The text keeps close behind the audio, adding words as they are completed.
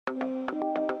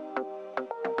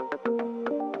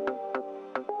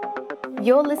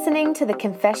You're listening to the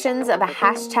Confessions of a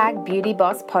Hashtag Beauty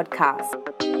Boss podcast.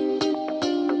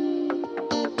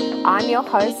 I'm your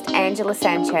host, Angela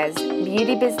Sanchez,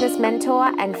 beauty business mentor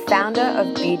and founder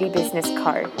of Beauty Business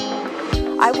Co.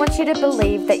 I want you to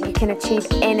believe that you can achieve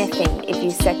anything if you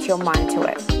set your mind to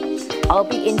it. I'll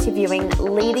be interviewing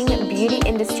leading beauty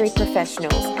industry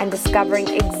professionals and discovering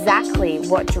exactly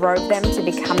what drove them to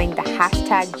becoming the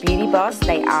hashtag beauty boss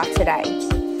they are today.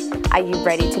 Are you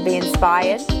ready to be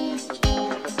inspired?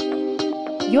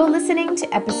 You're listening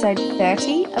to episode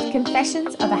 30 of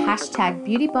Confessions of a Hashtag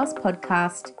Beauty Boss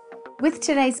podcast with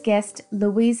today's guest,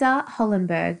 Louisa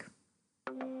Hollenberg.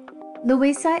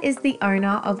 Louisa is the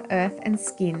owner of Earth and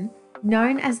Skin,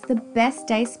 known as the best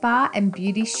day spa and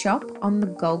beauty shop on the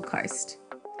Gold Coast,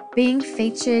 being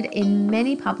featured in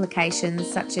many publications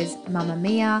such as Mamma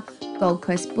Mia, Gold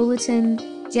Coast Bulletin,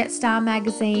 Jetstar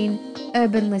Magazine,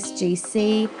 Urban List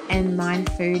GC, and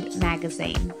Mind Food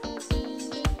Magazine.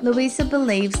 Louisa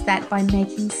believes that by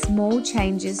making small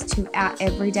changes to our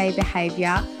everyday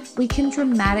behaviour, we can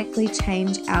dramatically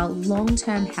change our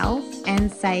long-term health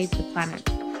and save the planet.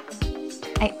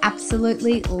 I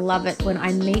absolutely love it when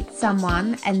I meet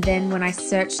someone and then when I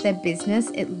search their business,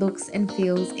 it looks and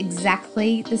feels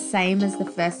exactly the same as the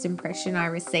first impression I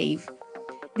receive.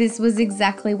 This was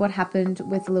exactly what happened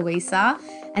with Louisa,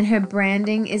 and her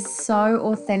branding is so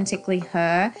authentically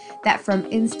her that from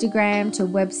Instagram to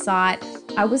website,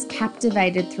 I was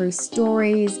captivated through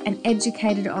stories and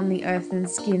educated on the Earth and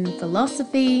Skin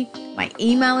philosophy. My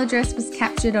email address was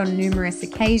captured on numerous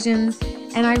occasions,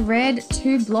 and I read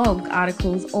 2 blog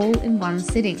articles all in one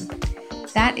sitting.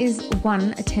 That is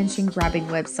one attention-grabbing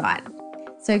website.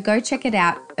 So go check it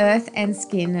out,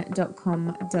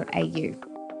 earthandskin.com.au.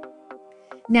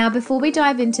 Now, before we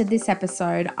dive into this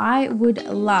episode, I would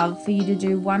love for you to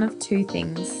do one of 2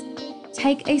 things.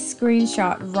 Take a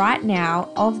screenshot right now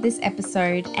of this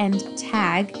episode and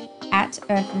tag at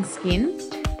Earth and Skin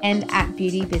and at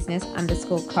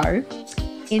beautybusiness_co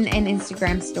in an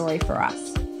Instagram story for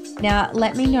us. Now,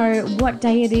 let me know what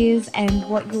day it is and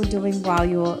what you're doing while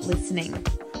you're listening.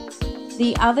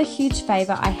 The other huge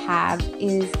favor I have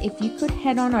is if you could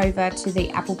head on over to the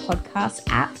Apple Podcast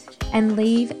app and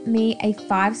leave me a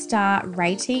 5-star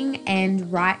rating and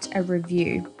write a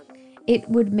review. It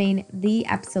would mean the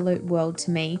absolute world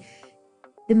to me.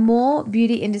 The more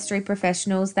beauty industry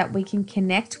professionals that we can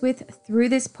connect with through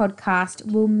this podcast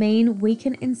will mean we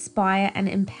can inspire and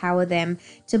empower them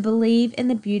to believe in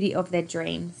the beauty of their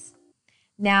dreams.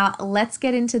 Now, let's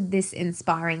get into this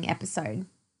inspiring episode.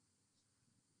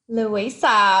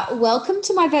 Louisa, welcome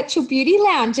to my virtual beauty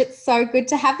lounge. It's so good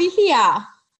to have you here.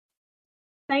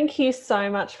 Thank you so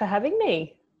much for having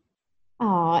me.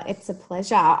 Oh, it's a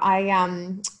pleasure.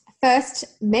 I first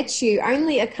met you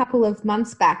only a couple of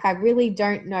months back. I really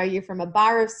don't know you from a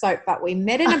bar of soap, but we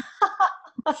met in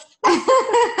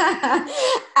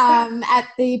at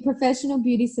the Professional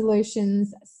Beauty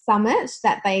Solutions Summit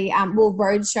that they,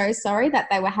 roadshow, that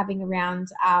they were having around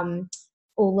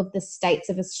all of the states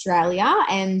of Australia.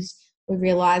 And we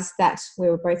realised that we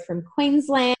were both from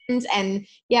Queensland and,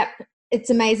 yep, it's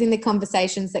amazing the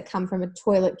conversations that come from a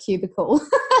toilet cubicle.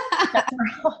 That's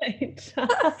right.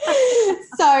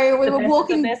 So we were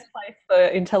walking. The best place for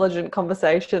intelligent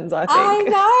conversations, I think. I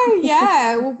know,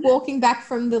 yeah. We're walking back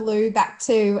from the loo back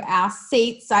to our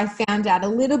seats. I found out a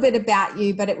little bit about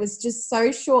you, but it was just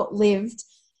so short-lived.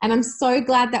 And I'm so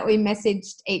glad that we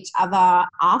messaged each other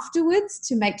afterwards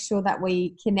to make sure that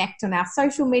we connect on our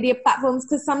social media platforms,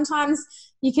 because sometimes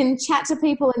you can chat to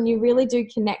people and you really do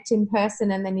connect in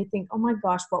person and then you think, oh my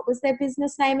gosh, what was their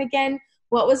business name again?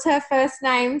 What was her first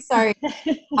name? So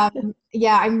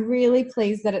yeah, I'm really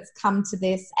pleased that it's come to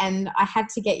this, and I had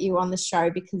to get you on the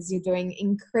show because you're doing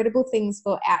incredible things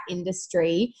for our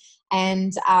industry,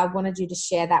 and I wanted you to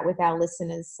share that with our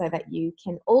listeners so that you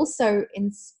can also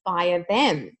inspire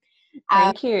them.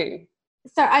 Thank you.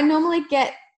 So I normally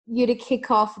get you to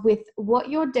kick off with what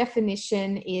your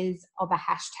definition is of a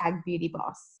hashtag beauty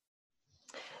boss.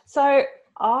 So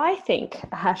I think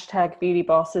a hashtag beauty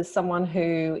boss is someone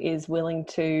who is willing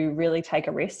to really take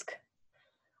a risk.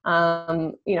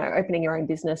 Opening your own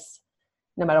business,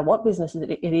 no matter what business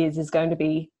it is going to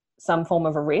be some form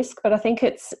of a risk. But I think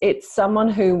it's someone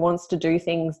who wants to do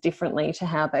things differently to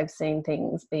how they've seen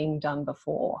things being done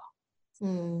before.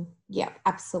 Yeah,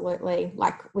 absolutely.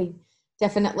 Like, we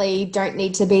definitely don't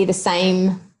need to be the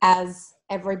same as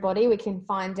everybody. We can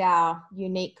find our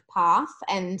unique path,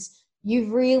 and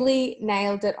you've really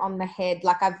nailed it on the head.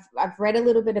 Like, I've read a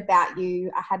little bit about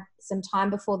you. I had some time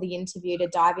before the interview to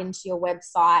dive into your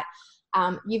website.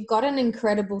 You've got an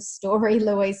incredible story,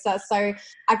 Louisa. So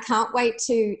I can't wait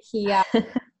to hear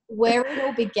where it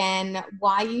all began,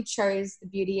 why you chose the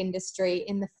beauty industry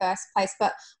in the first place,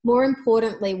 but more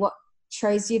importantly, what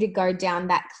chose you to go down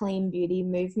that clean beauty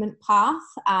movement path,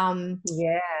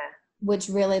 Yeah. which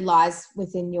really lies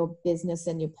within your business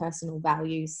and your personal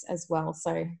values as well.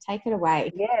 So take it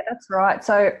away. Yeah, that's right.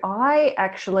 So I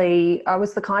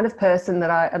was the kind of person that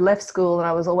I left school and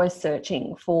I was always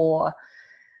searching for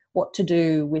what to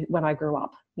do with when I grew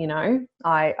up. You know,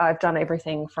 I've done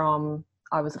everything from,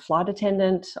 I was a flight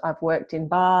attendant, I've worked in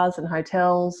bars and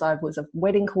hotels, I was a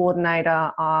wedding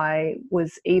coordinator, I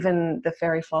was even the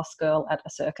fairy floss girl at a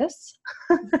circus.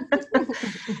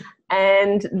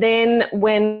 And then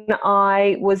when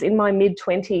I was in my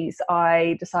mid-20s,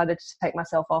 I decided to take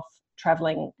myself off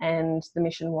traveling, and the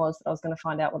mission was that I was going to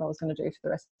find out what I was going to do for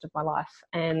the rest of my life.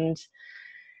 And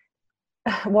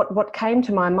what came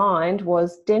to my mind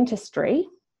was dentistry,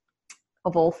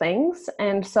 of all things.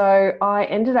 And so I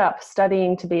ended up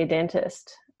studying to be a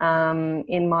dentist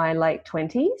in my late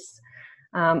 20s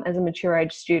as a mature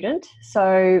age student.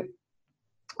 So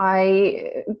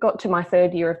I got to my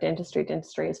third year of dentistry.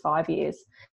 Dentistry is 5 years.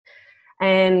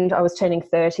 And I was turning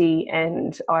 30,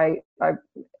 and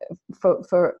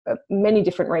for many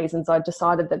different reasons, I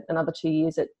decided that another 2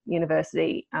 years at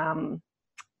university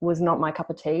was not my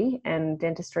cup of tea, and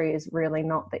dentistry is really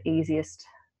not the easiest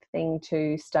thing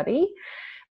to study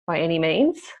by any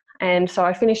means. And so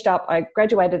I finished up, I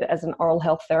graduated as an oral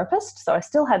health therapist, so I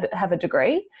still have a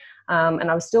degree, and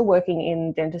I was still working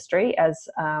in dentistry as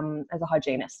a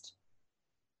hygienist.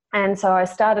 And so I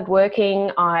started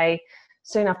working. I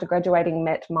soon after graduating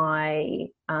met my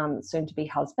soon-to-be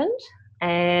husband,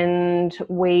 and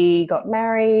we got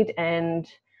married and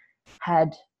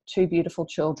had 2 beautiful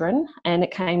children. And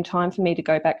it came time for me to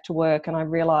go back to work, and I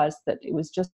realised that it was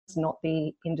just not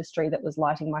the industry that was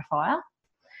lighting my fire.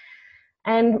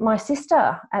 And my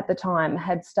sister at the time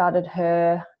had started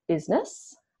her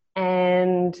business,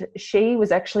 and she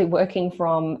was actually working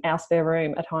from our spare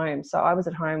room at home. So I was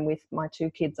at home with my 2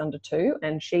 kids under 2,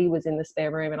 and she was in the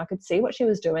spare room, and I could see what she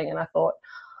was doing. And I thought,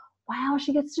 wow,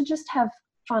 she gets to just have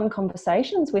fun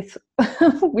conversations with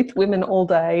with women all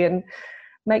day and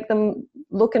make them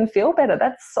look and feel better.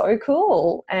 That's so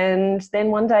cool. And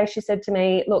then one day she said to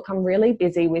me, look, I'm really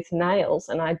busy with nails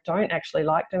and I don't actually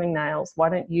like doing nails. Why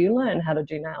don't you learn how to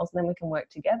do nails, and then we can work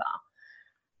together?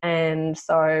 And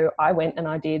so I went and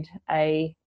I did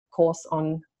a course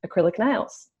on acrylic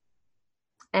nails.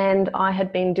 And I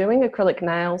had been doing acrylic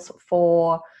nails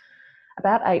for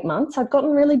about 8 months. I'd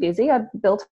gotten really busy. I'd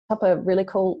built up a really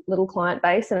cool little client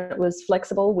base, and it was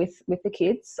flexible with the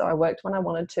kids. So I worked when I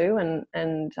wanted to,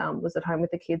 and was at home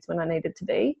with the kids when I needed to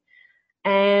be.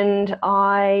 And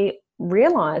I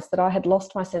realized that I had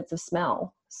lost my sense of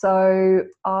smell. So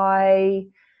I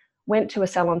went to a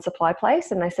salon supply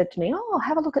place, and they said to me, oh,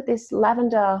 have a look at this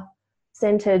lavender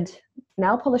scented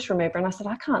nail polish remover. And I said,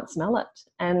 I can't smell it.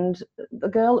 And the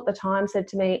girl at the time said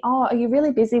to me, oh, are you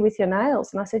really busy with your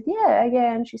nails? And I said, yeah.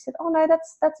 And she said, oh no,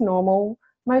 that's normal.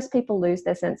 Most people lose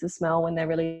their sense of smell when they're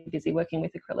really busy working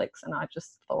with acrylics. And I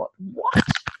just thought, what?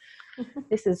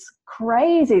 This is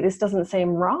crazy. This doesn't seem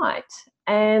right.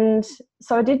 And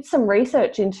so I did some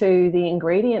research into the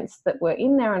ingredients that were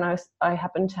in there, and I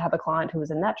happened to have a client who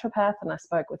was a naturopath, and I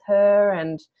spoke with her,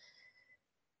 and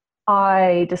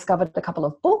I discovered a couple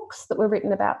of books that were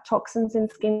written about toxins in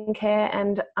skincare,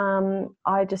 and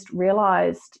I just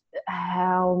realised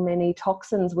how many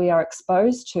toxins we are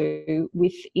exposed to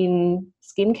within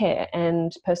skincare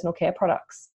and personal care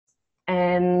products.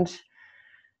 And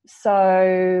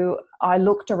so I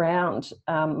looked around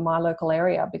my local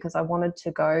area because I wanted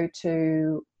to go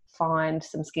to find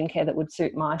some skincare that would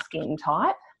suit my skin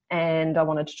type, and I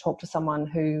wanted to talk to someone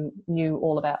who knew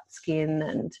all about skin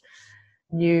and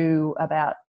knew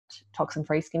about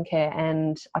toxin-free skincare,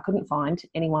 and I couldn't find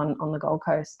anyone on the Gold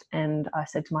Coast. And I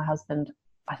said to my husband,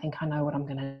 I think I know what I'm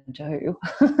going to do.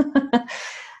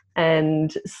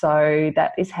 And so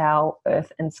that is how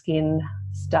Earth and Skin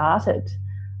started.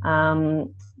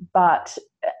 But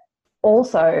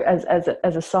also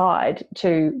as a side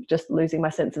to just losing my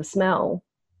sense of smell,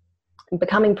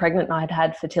 becoming pregnant, I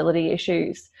had fertility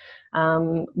issues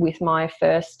with my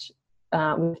first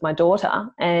with my daughter,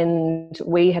 and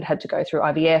we had to go through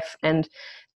IVF, and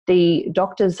the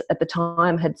doctors at the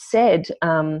time had said,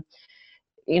 cut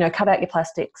out your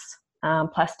plastics.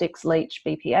 Plastics leach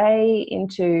BPA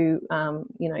into,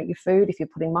 your food. If you're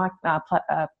putting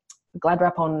Glad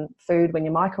wrap on food when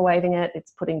you're microwaving it,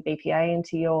 it's putting BPA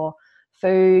into your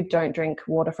food. Don't drink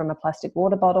water from a plastic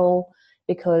water bottle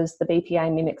because the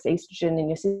BPA mimics estrogen in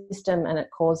your system and it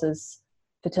causes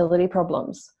fertility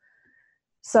problems.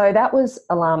 So that was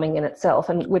alarming in itself.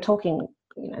 And we're talking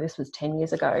this was 10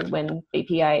 years ago when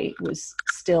BPA was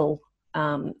still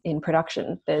in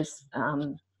production. There's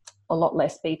a lot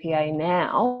less BPA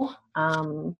now,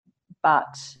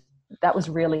 but that was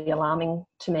really alarming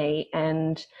to me.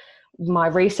 And my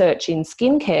research in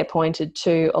skincare pointed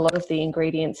to a lot of the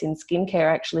ingredients in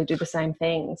skincare actually do the same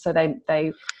thing. So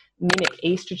they mimic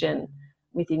estrogen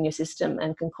within your system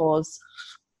and can cause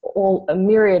a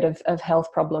myriad of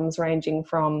health problems, ranging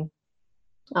from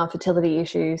fertility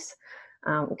issues,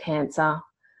 cancer,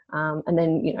 and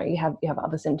then you have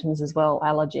other symptoms as well,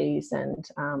 allergies and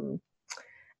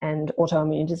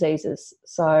autoimmune diseases.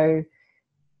 So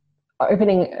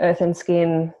opening Earth and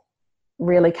Skin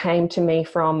really came to me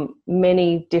from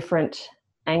many different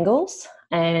angles,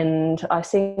 and I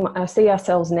see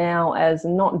ourselves now as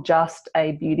not just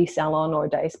a beauty salon or a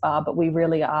day spa, but we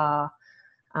really are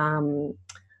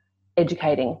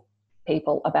educating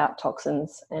people about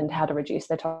toxins and how to reduce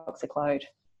their toxic load.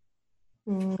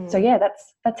 So yeah,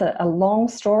 that's a long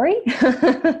story.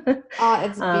 Oh,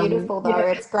 it's beautiful though.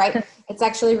 Yeah. It's great. It's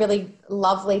actually really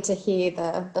lovely to hear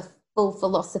the full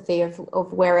philosophy of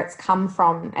where it's come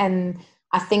from. And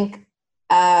I think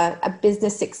a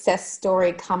business success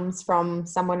story comes from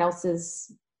someone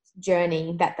else's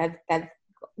journey that they've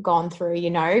gone through,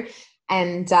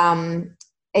 and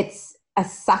it's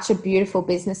such a beautiful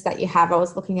business that you have. I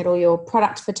was looking at all your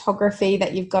product photography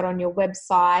that you've got on your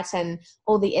website and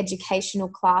all the educational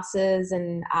classes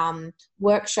and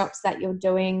workshops that you're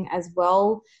doing as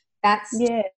well. That's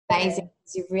amazing.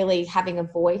 You're really having a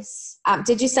voice.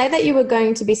 Did you say that you were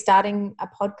going to be starting a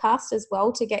podcast as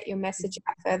well to get your message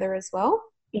out further as well?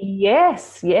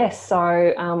 Yes.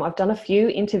 So I've done a few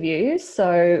interviews.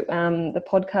 So the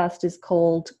podcast is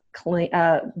called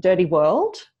Dirty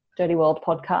World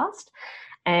podcast.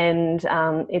 And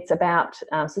it's about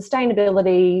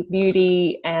sustainability,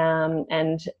 beauty,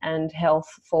 and health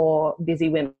for busy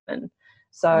women.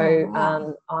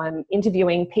 So I'm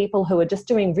interviewing people who are just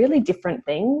doing really different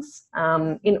things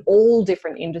in all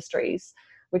different industries,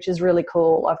 which is really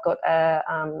cool. I've got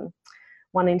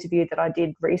one interview that I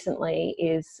did recently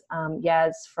is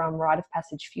Yaz from Rite of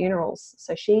Passage Funerals.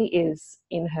 So she is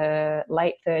in her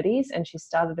late 30s and she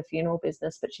started a funeral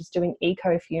business, but she's doing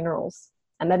eco funerals.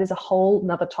 And that is a whole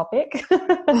nother topic.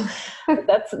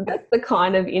 That's the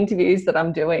kind of interviews that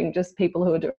I'm doing, just people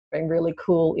who are doing really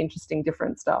cool, interesting,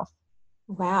 different stuff.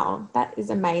 Wow, that is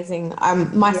amazing.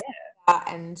 My sister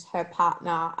and her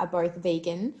partner are both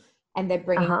vegan, and they're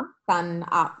bringing son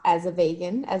up as a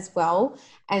vegan as well.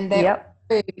 And they're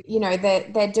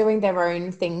they're doing their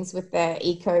own things with the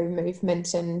eco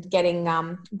movement and getting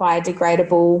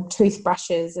biodegradable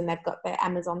toothbrushes, and they've got their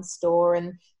Amazon store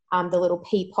and the little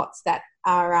pea pots that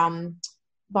are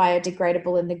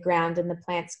biodegradable in the ground and the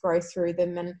plants grow through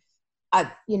them. And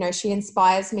she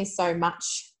inspires me so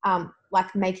much.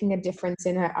 Like making a difference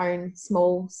in her own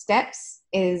small steps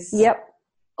is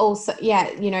also,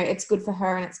 it's good for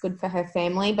her and it's good for her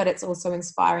family, but it's also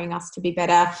inspiring us to be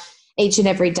better each and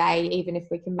every day, even if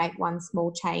we can make one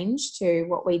small change to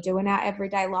what we do in our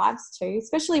everyday lives too,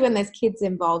 especially when there's kids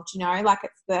involved, like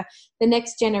it's the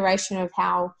next generation of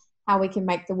how we can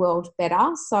make the world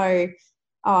better. So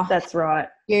that's right.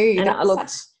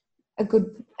 Such a good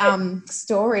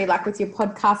story, like with your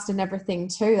podcast and everything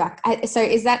too. So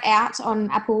is that out on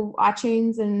Apple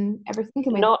iTunes and everything?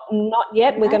 Not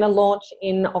yet. We're going to launch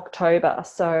in October.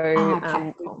 So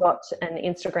we've got an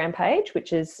Instagram page,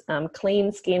 which is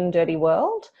Clean Skin Dirty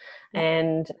World,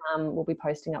 and we'll be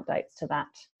posting updates to that.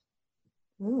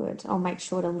 Good. I'll make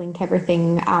sure to link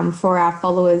everything for our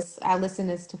followers, our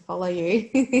listeners to follow you.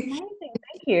 Amazing.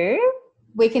 Thank you.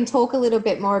 We can talk a little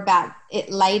bit more about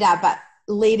it later, but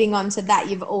leading on to that,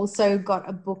 you've also got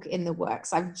a book in the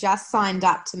works. I've just signed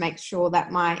up to make sure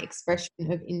that my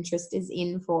expression of interest is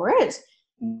in for it.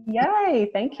 Yay,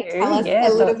 thank you. Tell us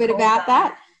a little bit about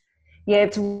that. Yeah,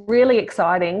 it's really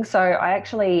exciting. So I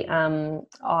actually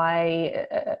I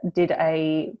did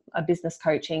a business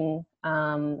coaching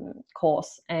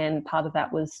course, and part of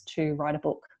that was to write a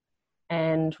book.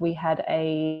 And we had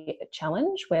a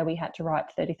challenge where we had to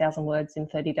write 30,000 words in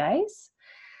 30 days.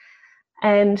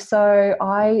 And so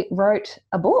I wrote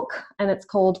a book, and it's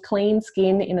called Clean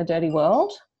Skin in a Dirty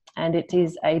World. And it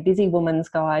is a busy woman's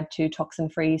guide to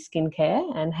toxin-free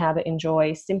skincare and how to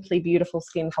enjoy simply beautiful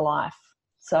skin for life.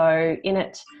 So in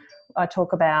it, I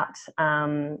talk about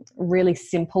really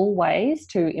simple ways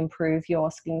to improve your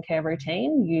skincare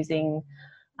routine using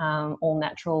all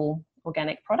natural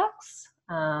organic products.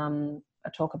 I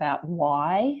talk about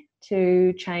why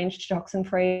to change to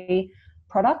toxin-free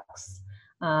products.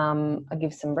 I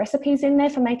give some recipes in there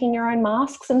for making your own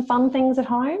masks and fun things at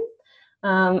home.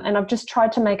 And I've just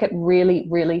tried to make it really,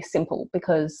 really simple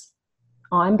because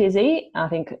I'm busy. I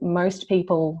think most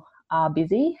people are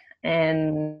busy.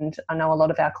 And I know a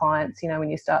lot of our clients, when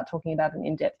you start talking about an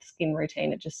in-depth skin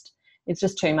routine, it's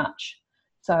just too much.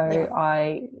 So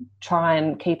I try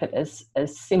and keep it as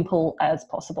simple as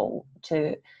possible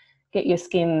to get your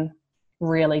skin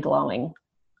really glowing.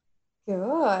 Good.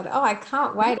 Oh, I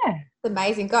can't wait. Yeah. It's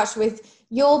amazing. Gosh, with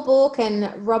your book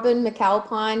and Robin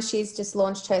McAlpine, she's just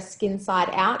launched her Skin Side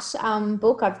Out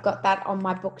book. I've got that on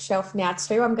my bookshelf now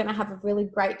too. I'm going to have a really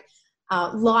great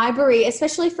library,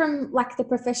 especially from like the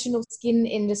professional skin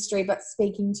industry, but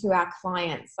speaking to our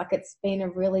clients. Like it's been a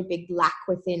really big lack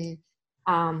within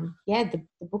the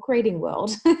book reading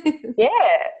world.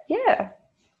 Yeah.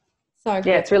 So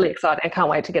good. It's really exciting. I can't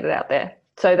wait to get it out there.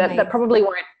 So that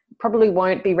probably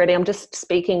won't be ready. I'm just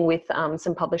speaking with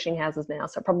some publishing houses now,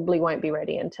 so probably won't be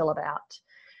ready until about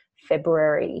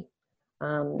February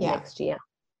next year.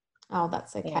 Oh,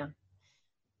 that's okay. Yeah.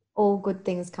 All good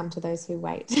things come to those who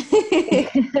wait.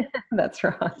 That's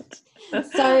right.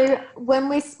 So when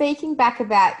we're speaking back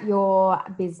about your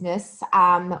business,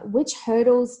 which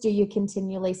hurdles do you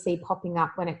continually see popping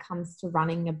up when it comes to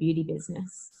running a beauty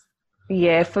business?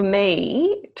 Yeah, for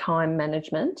me, time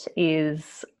management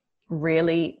is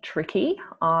really tricky.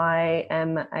 I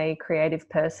am a creative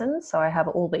person, so I have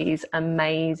all these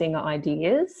amazing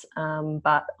ideas,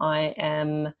 but I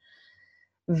am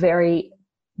very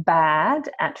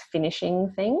bad at finishing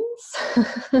things.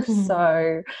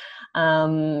 So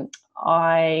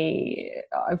I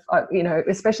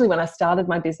especially when I started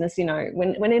my business,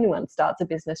 when anyone starts a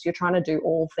business, you're trying to do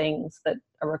all things that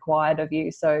are required of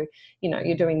you. So,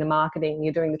 you're doing the marketing,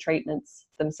 you're doing the treatments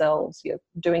themselves, you're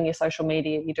doing your social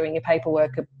media, you're doing your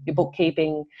paperwork, your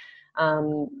bookkeeping.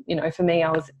 For me,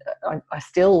 I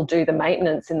still do the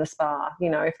maintenance in the spa.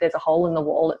 If there's a hole in the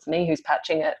wall, it's me who's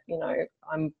patching it.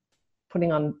 I'm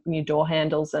putting on new door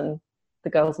handles and the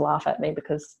girls laugh at me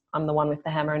because I'm the one with the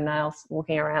hammer and nails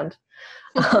walking around.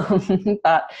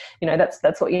 But,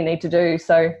 that's what you need to do.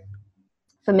 So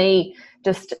for me,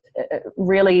 just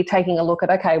really taking a look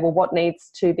at, okay, well, what needs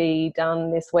to be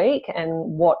done this week and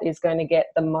what is going to get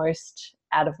the most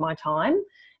out of my time.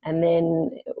 And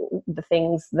then the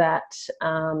things that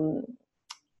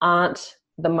aren't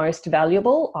the most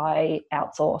valuable, I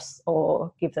outsource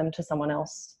or give them to someone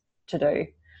else to do.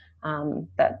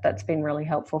 That's been really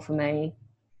helpful for me.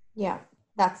 Yeah,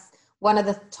 that's one of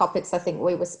the topics I think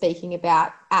we were speaking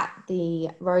about at the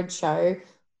roadshow,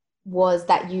 was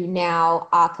that you now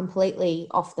are completely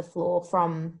off the floor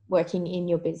from working in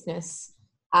your business.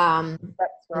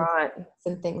 That's right.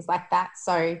 And things like that.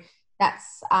 So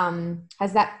that's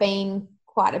has that been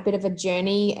quite a bit of a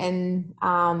journey? And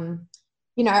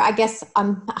I guess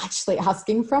I'm actually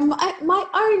asking from my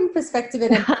own perspective.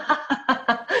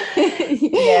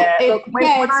 Look,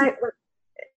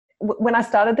 when I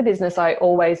started the business, I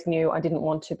always knew I didn't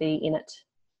want to be in it.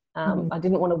 I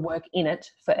didn't want to work in it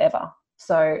forever.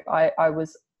 So I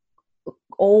was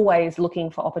always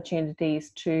looking for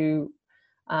opportunities to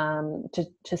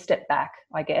step back,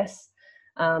 I guess.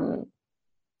 And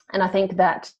I think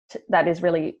that is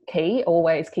really key,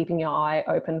 always keeping your eye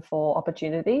open for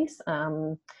opportunities.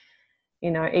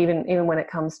 Even when it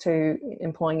comes to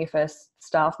employing your first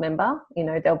staff member,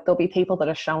 there'll be people that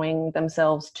are showing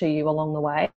themselves to you along the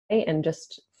way, and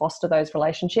just foster those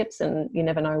relationships, and you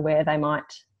never know where they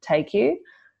might take you.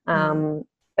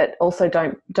 But also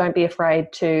don't be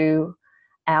afraid to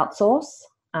outsource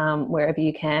wherever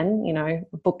you can.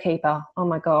 Bookkeeper, oh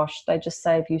my gosh, they just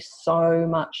save you so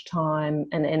much time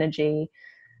and energy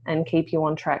and keep you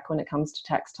on track when it comes to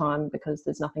tax time, because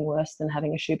there's nothing worse than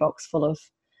having a shoebox full of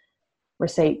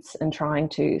receipts and trying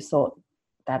to sort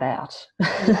that out.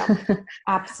 Yeah,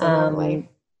 absolutely.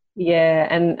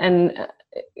 And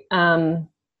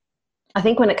I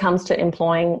think when it comes to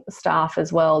employing staff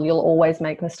as well, you'll always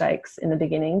make mistakes in the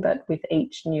beginning, but with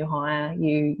each new hire,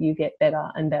 you get better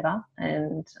and better.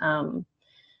 And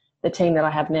the team that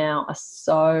I have now are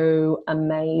so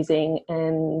amazing,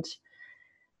 and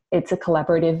it's a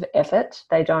collaborative effort.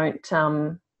 They don't,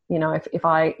 if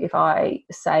I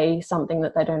say something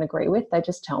that they don't agree with, they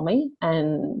just tell me,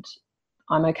 and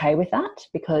I'm okay with that,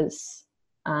 because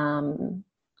I'm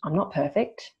not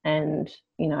perfect, and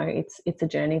it's a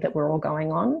journey that we're all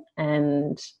going on,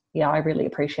 and I really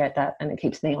appreciate that, and it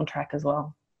keeps me on track as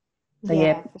well. So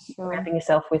for sure.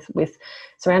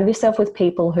 surround yourself with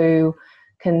people who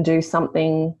can do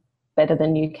something better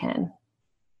than you can.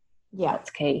 Yeah,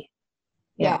 that's key.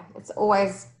 Yeah, it's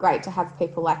always great to have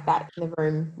people like that in the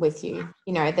room with you.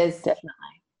 There's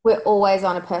definitely we're always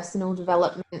on a personal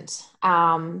development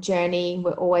journey.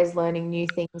 We're always learning new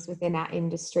things within our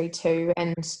industry too.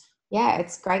 And yeah,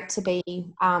 it's great to be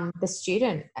the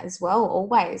student as well,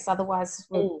 always. Otherwise,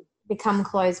 we'll become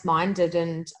closed-minded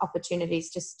and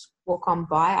opportunities just walk on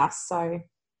by us. So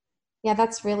yeah,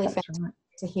 that's really fantastic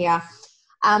to hear.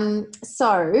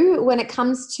 So when it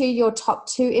comes to your top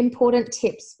 2 important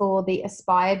tips for the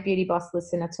aspired Beauty Boss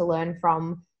listener to learn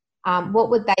from, what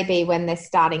would they be when they're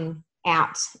starting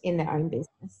out in their own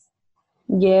business?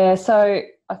 Yeah, so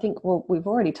I think we've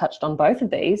already touched on both of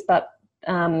these, but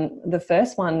the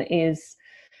first one is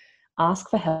ask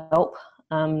for help.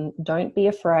 Don't be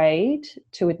afraid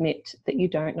to admit that you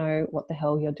don't know what the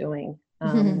hell you're doing.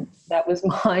 That was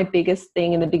my biggest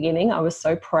thing in the beginning. I was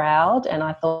so proud, and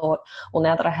I thought, well,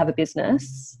 now that I have a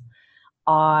business,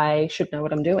 I should know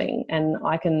what I'm doing, and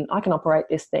I can operate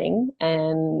this thing.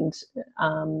 And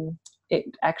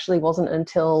it actually wasn't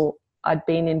until I'd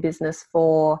been in business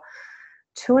for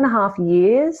 2.5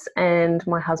 years, and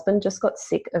my husband just got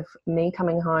sick of me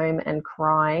coming home and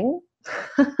crying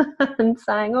and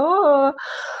saying, oh,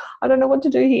 I don't know what to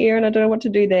do here and I don't know what to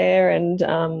do there.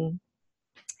 And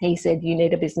he said, you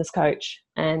need a business coach.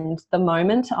 And the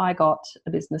moment I got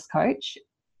a business coach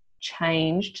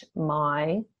changed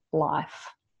my life.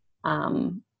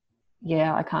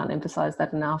 I can't emphasize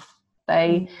that enough.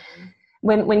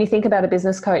 When you think about a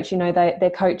business coach, you know, they're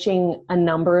coaching a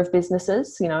number of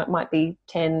businesses. You know, it might be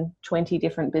 10, 20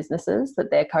 different businesses that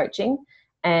they're coaching,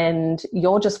 and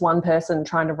you're just one person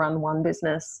trying to run one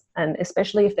business. And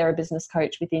especially if they're a business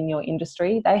coach within your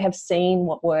industry, they have seen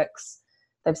what works.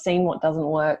 They've seen what doesn't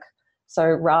work. So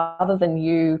rather than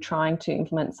you trying to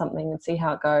implement something and see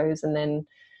how it goes, and then,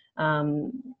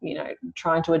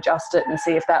 trying to adjust it and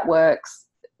see if that works,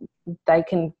 they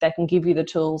can give you the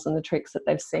tools and the tricks that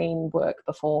they've seen work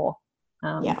before.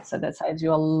 So that saves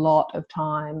you a lot of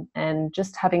time, and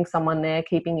just having someone there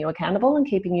keeping you accountable and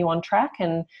keeping you on track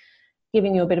and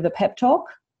giving you a bit of a pep talk.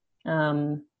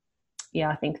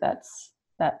 I think that's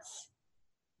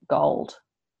gold.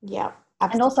 Yeah.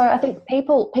 Absolutely. And also I think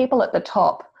people at the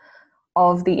top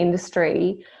of the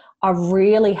industry are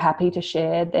really happy to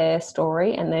share their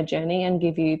story and their journey and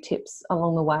give you tips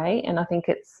along the way. And I think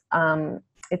it's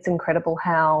incredible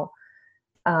how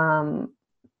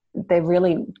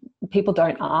people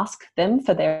don't ask them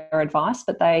for their advice,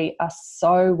 but they are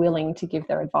so willing to give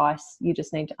their advice. You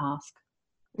just need to ask.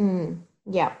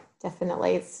 Yeah,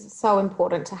 definitely. It's so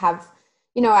important to have,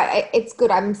 it's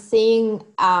good. I'm seeing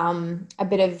a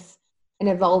bit of an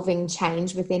evolving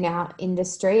change within our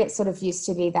industry. It sort of used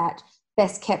to be that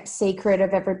best kept secret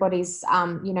of everybody's,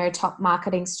 top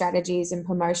marketing strategies and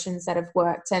promotions that have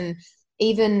worked. And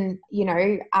even,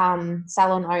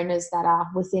 salon owners that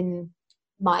are within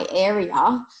my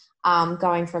area,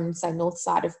 going from, say, north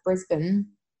side of Brisbane,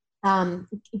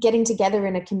 getting together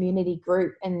in a community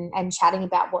group and chatting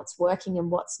about what's working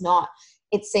and what's not,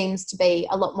 it seems to be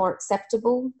a lot more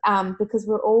acceptable, because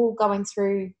we're all going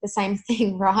through the same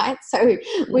thing, right? So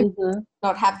we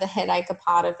not have the headache a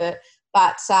part of it,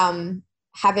 but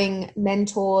having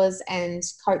mentors and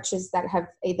coaches that have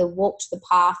either walked the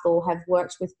path or have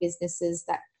worked with businesses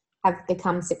that have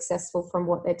become successful from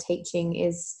what they're teaching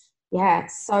is,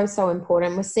 so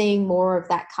important. We're seeing more of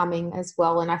that coming as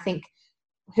well. And I think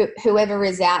whoever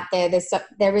is out there,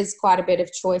 there is quite a bit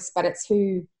of choice, but it's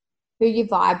who you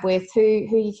vibe with, who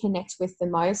you connect with the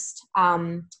most,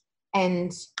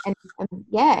 and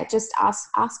just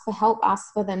ask for help,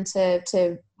 ask for them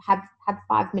to have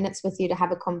 5 minutes with you to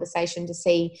have a conversation to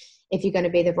see if you're going to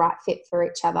be the right fit for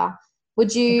each other.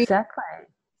 Would you, exactly,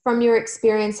 from your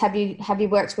experience, have you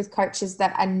worked with coaches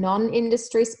that are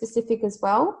non-industry specific as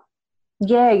well?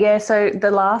 Yeah. So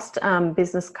the last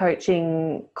business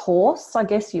coaching course, I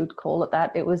guess you would call it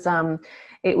that, it was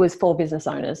for business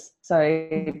owners. So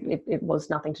it was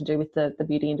nothing to do with the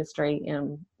beauty industry.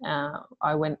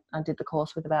 I did the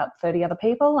course with about 30 other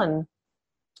people, and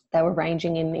they were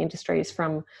ranging in the industries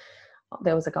from,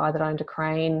 there was a guy that owned a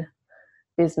crane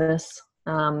business,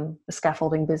 a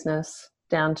scaffolding business,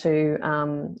 down to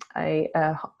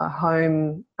a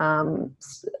home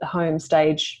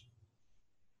stage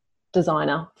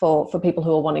designer for people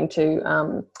who are wanting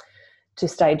to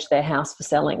stage their house for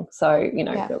selling. So,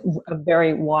 a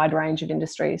very wide range of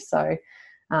industries. So,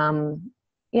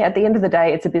 at the end of the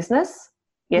day, it's a business.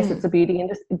 Yes, it's a beauty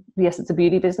Yes, it's a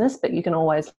beauty business, but you can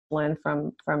always learn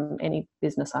from any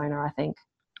business owner, I think.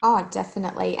 Oh,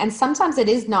 definitely. And sometimes it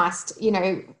is nice,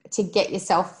 to get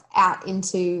yourself out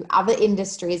into other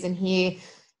industries and hear.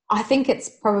 I think it's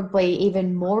probably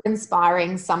even more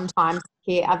inspiring sometimes to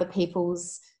hear other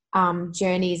people's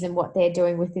journeys and what they're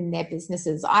doing within their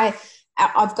businesses.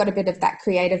 I've got a bit of that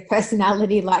creative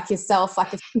personality like yourself.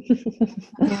 Like,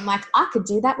 I'm like, I could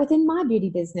do that within my beauty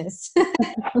business. You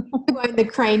own the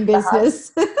crane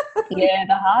business. Yeah,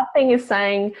 the hard thing is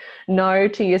saying no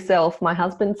to yourself. My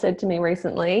husband said to me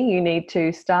recently, you need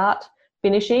to start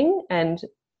finishing and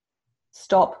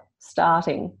stop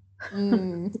starting.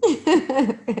 Mm.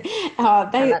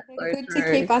 They're So good to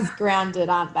true. keep us grounded,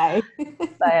 aren't they?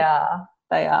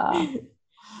 They are.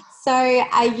 So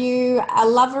are you a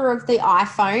lover of the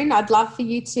iPhone? I'd love for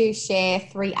you to share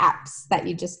 3 apps that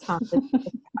you just can't live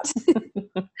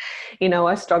without. You know,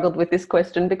 I struggled with this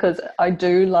question because I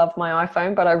do love my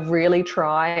iPhone, but I really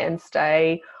try and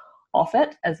stay off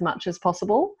it as much as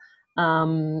possible.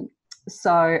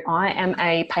 So I am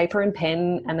a paper and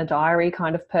pen and a diary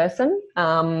kind of person,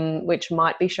 which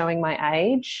might be showing my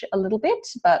age a little bit,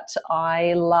 but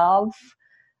I love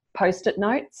Post-it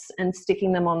notes and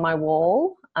sticking them on my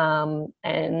wall,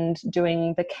 and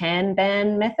doing the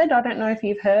Kanban method. I don't know if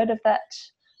you've heard of that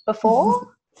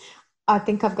before. I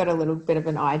think I've got a little bit of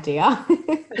an idea.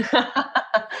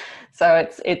 So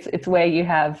it's where you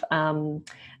have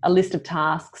a list of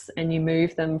tasks and you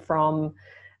move them from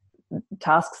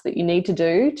tasks that you need to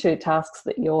do to tasks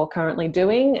that you're currently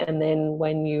doing, and then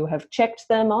when you have checked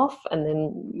them off and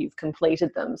then you've completed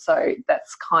them. So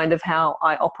that's kind of how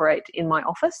I operate in my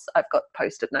office. I've got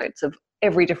Post-it notes of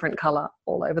every different colour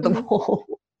all over the wall.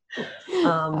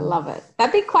 I love it.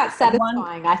 That'd be quite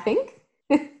satisfying, I think.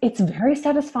 It's very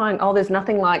satisfying. Oh, there's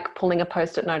nothing like pulling a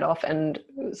Post-it note off and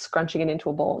scrunching it into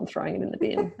a ball and throwing it in the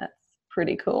bin. That's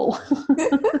pretty cool.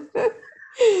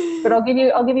 But I'll give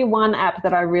you one app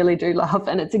that I really do love,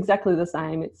 and it's exactly the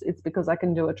same. It's because I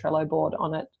can do a Trello board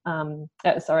on it. A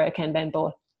Kanban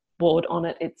board on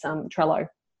it. It's Trello.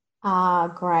 Ah,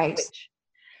 great. Which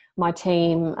my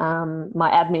team,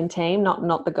 my admin team,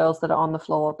 not the girls that are on the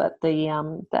floor, but the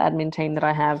admin team that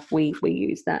I have, we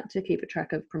use that to keep a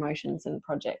track of promotions and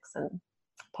projects and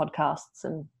podcasts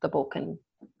and the book and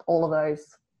all of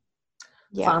those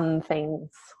fun things.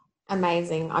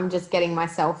 Amazing. I'm just getting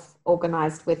myself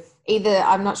organized with either,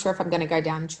 I'm not sure if I'm going to go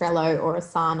down Trello or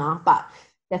Asana, but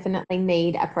definitely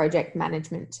need a project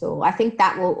management tool. I think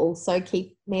that will also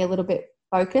keep me a little bit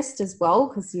focused as well,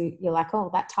 because you're like, oh,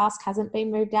 that task hasn't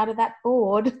been moved out of that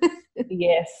board.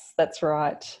 Yes, that's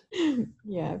right.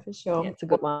 Yeah, for sure. Yeah, it's a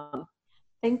good one.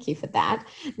 Thank you for that.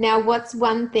 Now, what's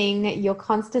one thing you're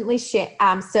constantly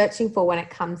searching for when it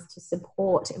comes to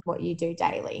support in what you do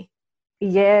daily?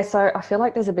 Yeah, so I feel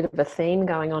like there's a bit of a theme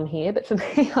going on here, but for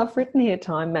me, I've written here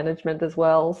time management as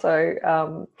well. So,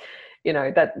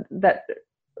 that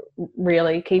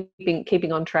really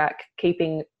keeping on track,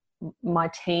 keeping my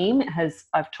team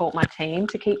I've taught my team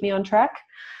to keep me on track.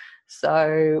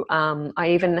 So I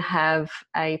even have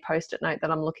a Post-it note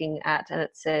that I'm looking at, and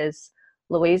it says,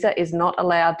 Louisa is not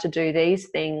allowed to do these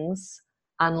things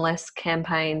unless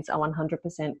campaigns are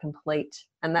 100% complete.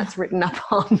 And that's written up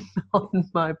on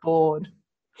my board.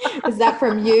 Is that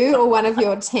from you or one of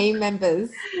your team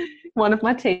members? One of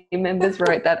my team members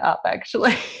wrote that up,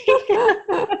 actually.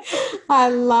 I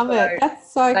love it.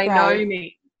 That's so they great. Know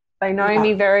me. They know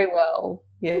me very well.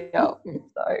 Yeah.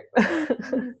 So.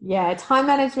 Yeah, time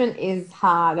management is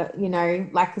hard,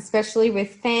 like especially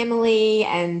with family,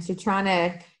 and you're trying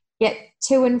to get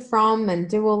to and from and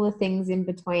do all the things in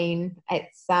between.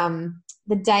 It's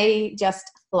the day just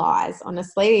flies,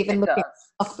 honestly. Even looking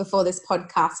off before this podcast,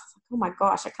 I was like, oh my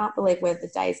gosh, I can't believe where the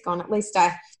day's gone. At least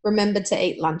I remembered to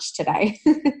eat lunch today.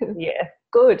 Yeah,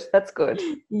 good. That's good.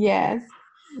 Yes.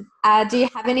 Do you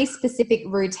have any specific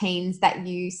routines that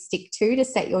you stick to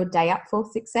set your day up for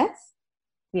success?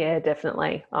 Yeah,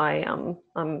 definitely. I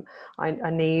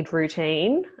need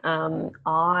routine.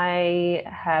 I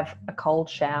have a cold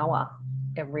shower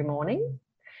every morning,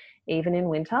 even in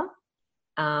winter.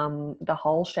 The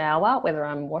whole shower, whether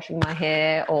I'm washing my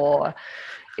hair or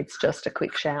it's just a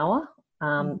quick shower,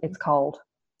 it's cold.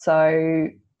 So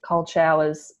cold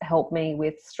showers help me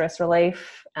with stress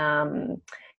relief.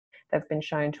 They've been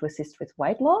shown to assist with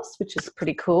weight loss, which is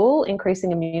pretty cool,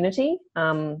 increasing immunity.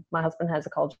 My husband has a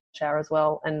cold shower as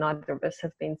well, and neither of us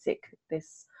have been sick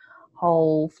this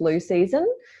whole flu season.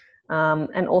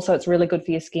 And also it's really good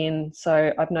for your skin.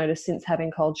 So I've noticed since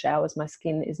having cold showers, my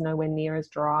skin is nowhere near as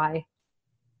dry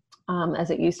as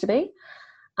it used to be.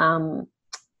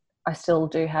 I still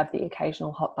do have the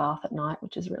occasional hot bath at night,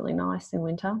 which is really nice in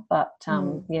winter. But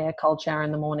cold shower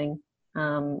in the morning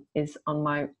is on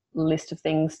my list of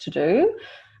things to do.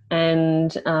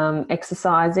 And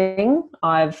exercising,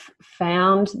 I've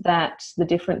found that the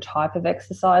different type of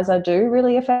exercise I do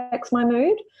really affects my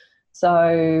mood.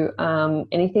 So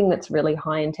anything that's really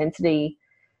high intensity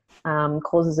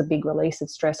causes a big release of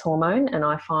stress hormone. And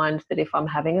I find that if I'm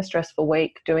having a stressful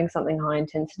week, doing something high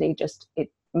intensity, it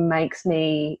makes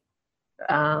me,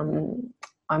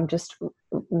 I'm just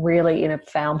really in a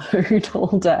foul mood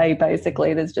all day,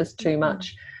 basically. There's just too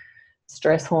much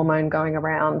stress hormone going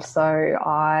around. So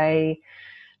I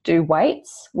do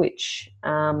weights, which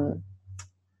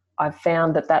I've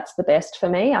found that that's the best for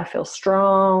me. I feel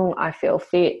strong, I feel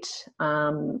fit,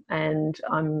 and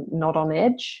I'm not on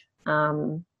edge.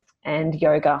 And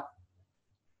yoga.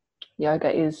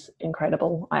 Yoga is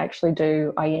incredible. I actually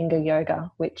do Iyengar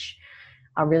yoga, which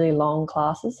are really long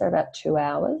classes. They're about 2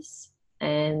 hours,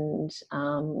 and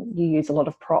you use a lot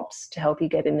of props to help you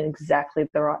get in exactly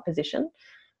the right position.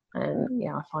 And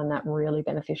yeah, I find that really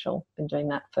beneficial. Been doing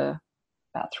that for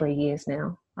about 3 years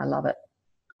now. I love it.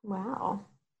 Wow.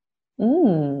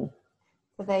 Mm.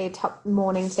 So they're your top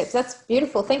morning tips. That's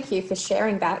beautiful. Thank you for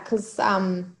sharing that, because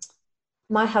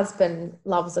my husband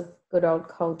loves a good old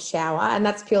cold shower, and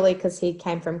that's purely because he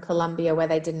came from Colombia where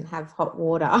they didn't have hot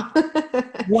water.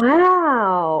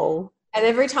 Wow. And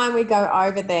every time we go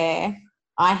over there,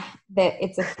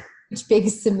 it's a huge, big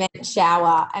cement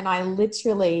shower, and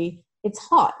it's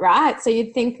hot, right? So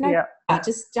you'd think, no, Yeah.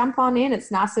 just jump on in.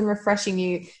 It's nice and refreshing.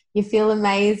 You feel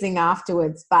amazing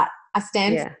afterwards. But I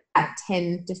stand for at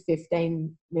 10 to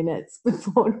 15 minutes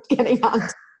before getting on.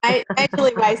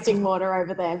 Actually wasting water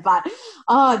over there, but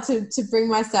to bring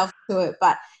myself to it.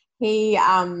 But he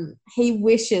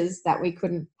wishes that we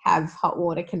couldn't have hot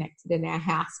water connected in our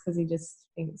house because he just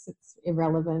thinks it's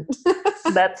irrelevant.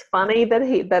 That's funny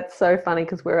that's so funny,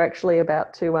 because we're actually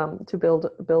about to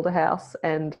build a house,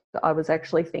 and I was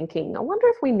actually thinking, I wonder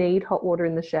if we need hot water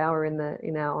in the shower in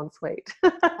our ensuite.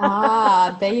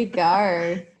 There you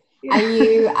go.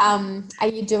 Are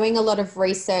you doing a lot of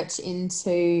research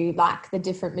into like the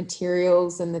different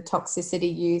materials and the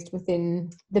toxicity used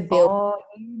within the build? Oh,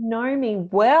 you know me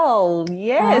well.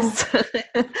 Yes.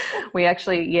 We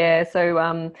actually,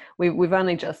 so we've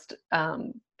only just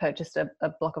purchased a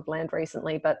block of land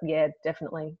recently, but yeah,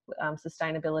 definitely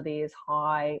sustainability is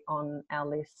high on our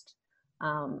list.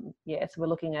 So we're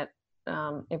looking at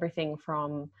everything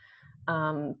from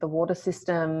the water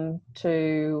system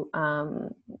to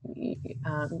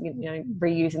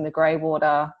reusing the grey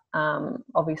water,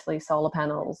 obviously solar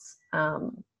panels,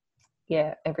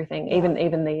 everything.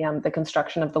 Even the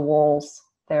construction of the walls.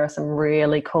 There are some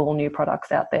really cool new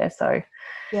products out there. So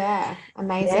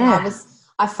amazing. Yeah.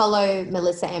 I follow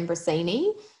Melissa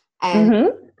Ambrosini,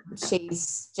 and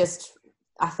she's just,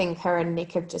 I think her and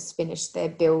Nick have just finished their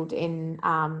build in,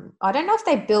 I don't know if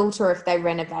they built or if they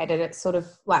renovated. It's sort of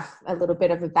like a little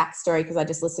bit of a backstory, because I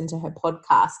just listened to her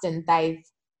podcast, and they've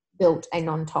built a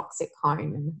non-toxic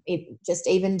home, and it just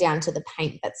even down to the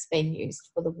paint that's been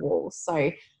used for the walls.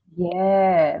 So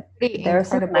there are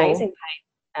some amazing paint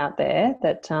out there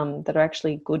that are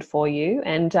actually good for you.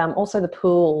 And also the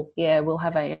pool, we'll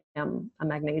have a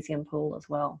magnesium pool as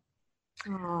well.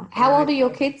 How old are your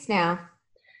kids now?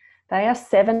 They are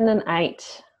 7 and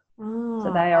 8.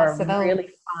 So they are a really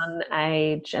fun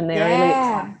age, and they're really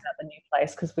excited about the new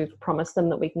place because we've promised them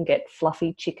that we can get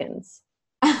fluffy chickens.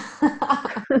 Amazing.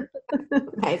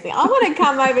 I want to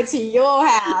come over to your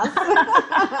house.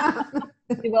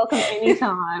 You're welcome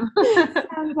anytime.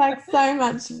 Sounds like so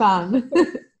much fun.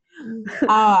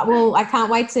 Well, I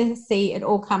can't wait to see it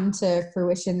all come to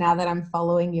fruition. Now that I'm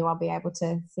following you, I'll be able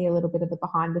to see a little bit of the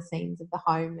behind the scenes of the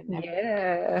home and everything.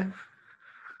 Yeah.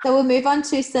 So we'll move on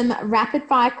to some rapid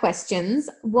fire questions.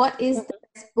 What is the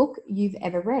best book you've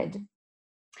ever read?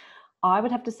 I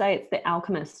would have to say it's The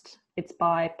Alchemist. It's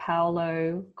by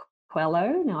Paulo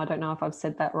Coelho. Now, I don't know if I've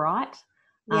said that right.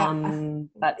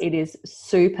 But it is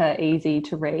super easy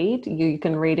to read. You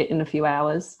can read it in a few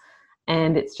hours,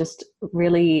 and it's just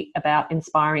really about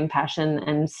inspiring passion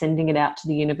and sending it out to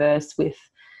the universe with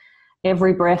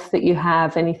every breath that you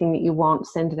have. Anything that you want,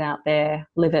 send it out there,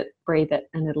 live it, breathe it,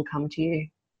 and it'll come to you.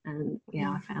 And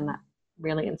I found that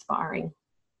really inspiring.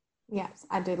 Yes,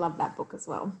 I do love that book as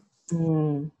well.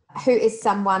 Who is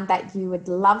someone that you would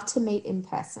love to meet in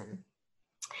person?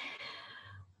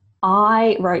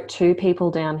 I wrote 2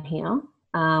 people down here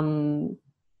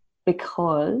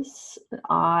because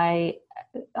I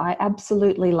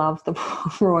absolutely love the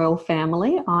royal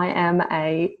family. I am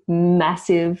a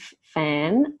massive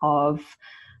fan of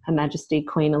Her Majesty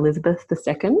Queen Elizabeth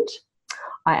II.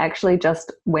 I actually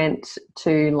just went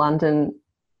to London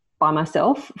by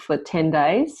myself for 10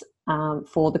 days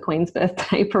for the Queen's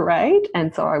birthday parade,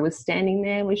 and so I was standing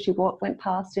there when she went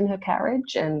past in her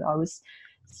carriage, and I was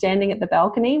standing at the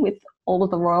balcony with all of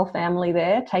the royal family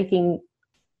there, taking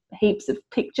heaps of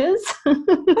pictures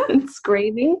and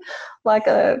screaming like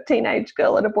a teenage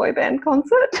girl at a boy band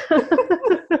concert.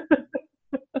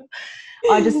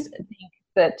 I just think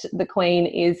that the Queen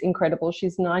is incredible.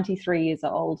 She's 93 years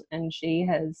old and she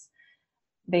has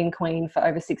been Queen for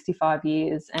over 65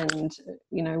 years. And,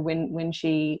 you know, when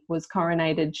she was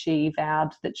coronated, she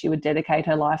vowed that she would dedicate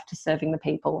her life to serving the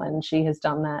people, and she has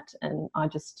done that. And I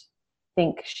just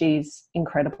think she's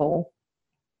incredible.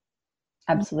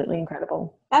 Absolutely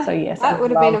incredible. So yes, that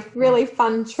would have been a really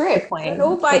fun trip.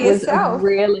 All by yourself.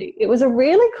 It was a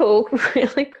really cool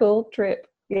trip.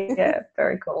 Yeah,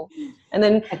 very cool. And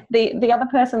then the other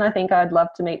person I think I'd love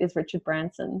to meet is Richard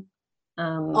Branson.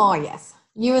 Oh yes,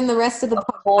 you and the rest of the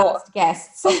podcast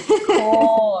guests. Of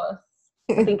course.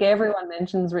 I think everyone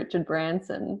mentions Richard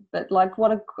Branson, but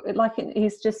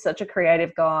he's just such a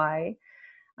creative guy.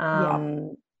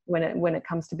 When it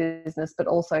comes to business, but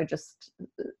also just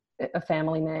a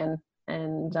family man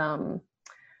and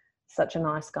such a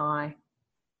nice guy.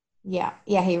 Yeah,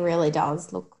 he really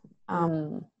does look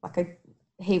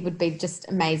he would be just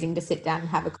amazing to sit down and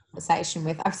have a conversation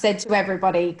with. I've said to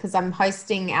everybody, because I'm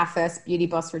hosting our first Beauty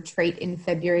Boss retreat in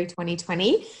February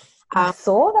 2020. I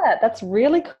saw that. That's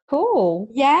really cool.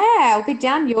 Yeah, I'll be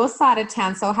down your side of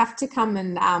town, so I'll have to come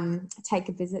and take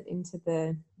a visit into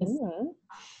the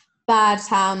But,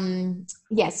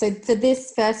 so for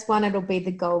this first one, it'll be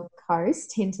the Gold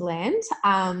Coast, Hinterland.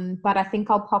 But I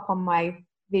think I'll pop on my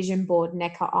vision board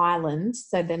Necker Island,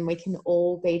 so then we can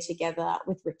all be together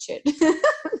with Richard.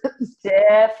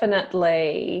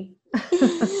 Definitely.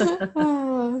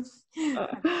 Oh, I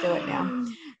have to do it now.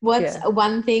 What's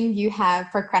one thing you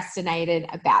have procrastinated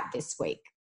about this week?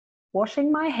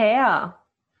 Washing my hair.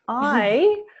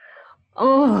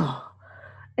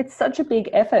 It's such a big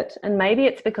effort, and maybe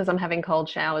it's because I'm having cold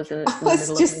showers and it's in the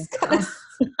middle of winter.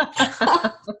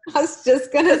 I was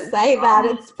just going to say that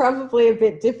it's probably a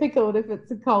bit difficult if it's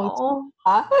a cold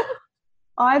shower.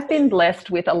 I've been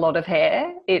blessed with a lot of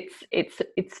hair. It's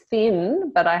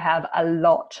thin, but I have a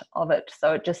lot of it,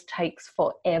 so it just takes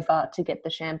forever to get the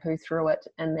shampoo through it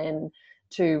and then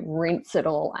to rinse it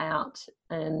all out.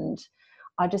 And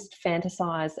I just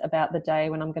fantasize about the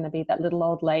day when I'm going to be that little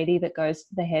old lady that goes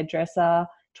to the hairdresser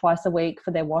twice a week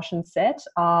for their wash and set.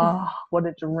 Oh, what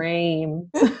a dream.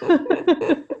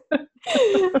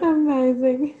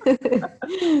 Amazing.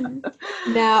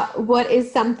 Now, what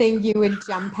is something you would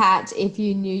jump at if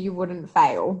you knew you wouldn't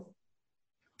fail?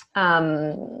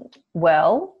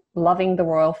 Well, loving the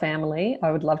royal family.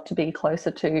 I would love to be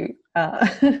closer to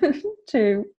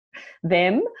to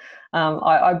them.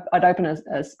 I'd open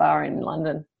a spa in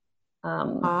London.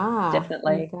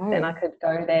 Definitely. Then I could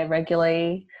go there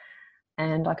regularly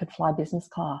and I could fly business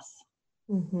class.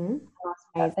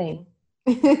 Amazing.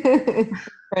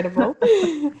 Incredible.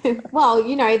 Well,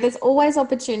 you know, there's always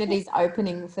opportunities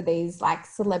opening for these like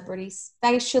celebrity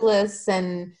facialists,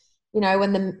 and you know,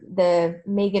 when the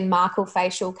Meghan Markle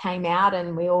facial came out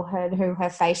and we all heard who her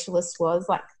facialist was,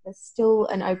 like there's still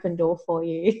an open door for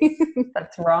you.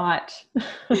 That's right.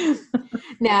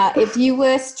 Now, if you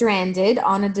were stranded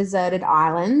on a deserted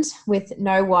island with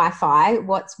no Wi-Fi,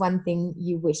 what's one thing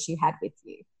you wish you had with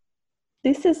you?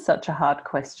 This is such a hard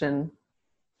question.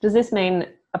 Does this mean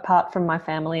apart from my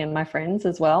family and my friends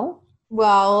as well?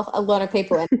 Well, a lot of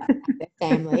people end up with their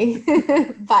family,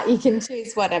 but you can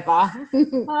choose whatever.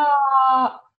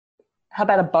 How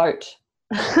about a boat?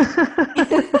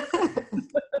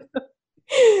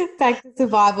 Back to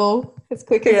survival as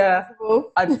quick as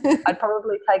possible. I'd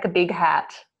probably take a big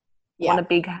hat. Yeah. Want a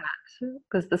big hat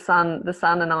because the sun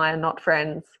and I are not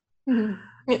friends. Maybe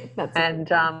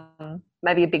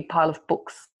a big pile of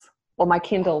books or my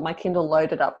Kindle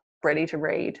loaded up, ready to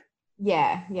read.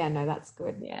 Yeah, no, that's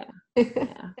good. Yeah.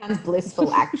 Sounds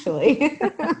blissful, actually.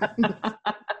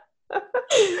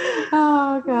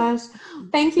 Oh, gosh.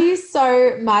 Thank you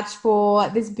so much for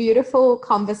this beautiful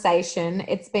conversation.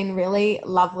 It's been really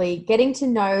lovely getting to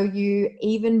know you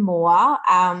even more.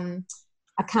 I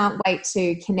can't wait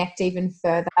to connect even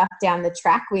further down the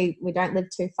track. We don't live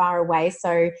too far away,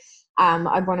 so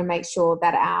I want to make sure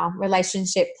that our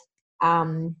relationship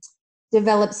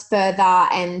develops further,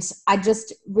 and I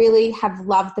just really have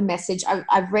loved the message.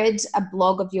 I've read a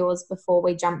blog of yours before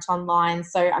we jumped online,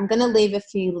 so I'm going to leave a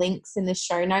few links in the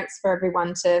show notes for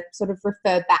everyone to sort of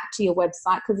refer back to your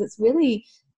website, because it's really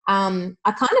I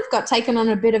kind of got taken on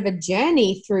a bit of a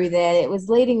journey through there. It was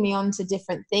leading me on to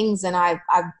different things, and I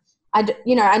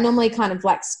normally kind of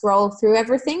like scroll through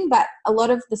everything, but a lot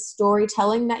of the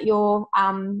storytelling that you're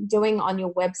doing on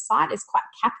your website is quite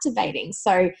captivating.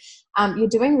 So you're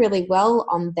doing really well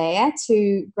on there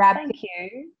to grab. Thank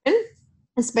you.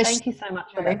 Especially, thank you so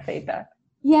much for that feedback.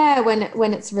 Yeah,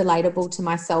 when it's relatable to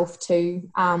myself too.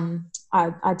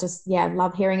 I just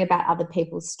love hearing about other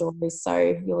people's stories.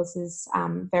 So yours is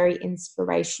very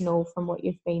inspirational from what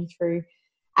you've been through.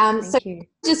 So Thank you.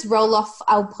 just roll off.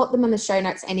 I'll put them on the show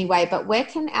notes anyway. But where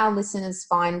can our listeners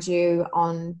find you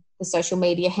on the social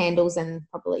media handles and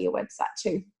probably your website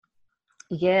too?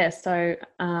 Yeah, so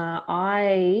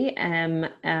I am,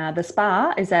 the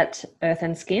spa is at Earth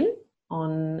and Skin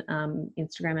on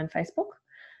Instagram and Facebook.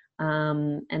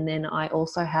 And then I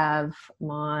also have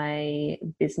my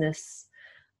business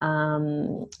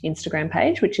Instagram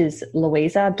page, which is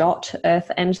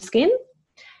louisa.earthandskin.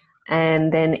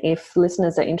 And then if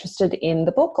listeners are interested in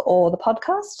the book or the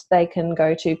podcast, they can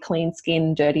go to Clean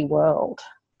Skin, Dirty World.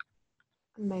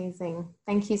 Amazing.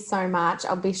 Thank you so much.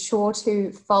 I'll be sure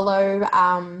to follow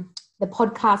the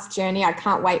podcast journey. I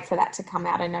can't wait for that to come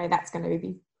out. I know that's going to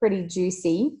be pretty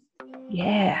juicy.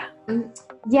 Yeah.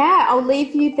 Yeah, I'll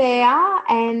leave you there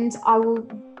and I will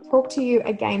talk to you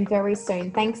again very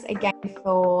soon. Thanks again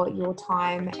for your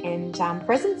time and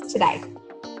presence today.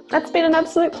 That's been an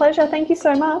absolute pleasure. Thank you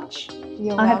so much.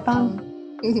 You're I had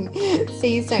welcome. fun.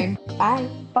 See you soon. Bye.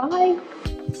 Bye.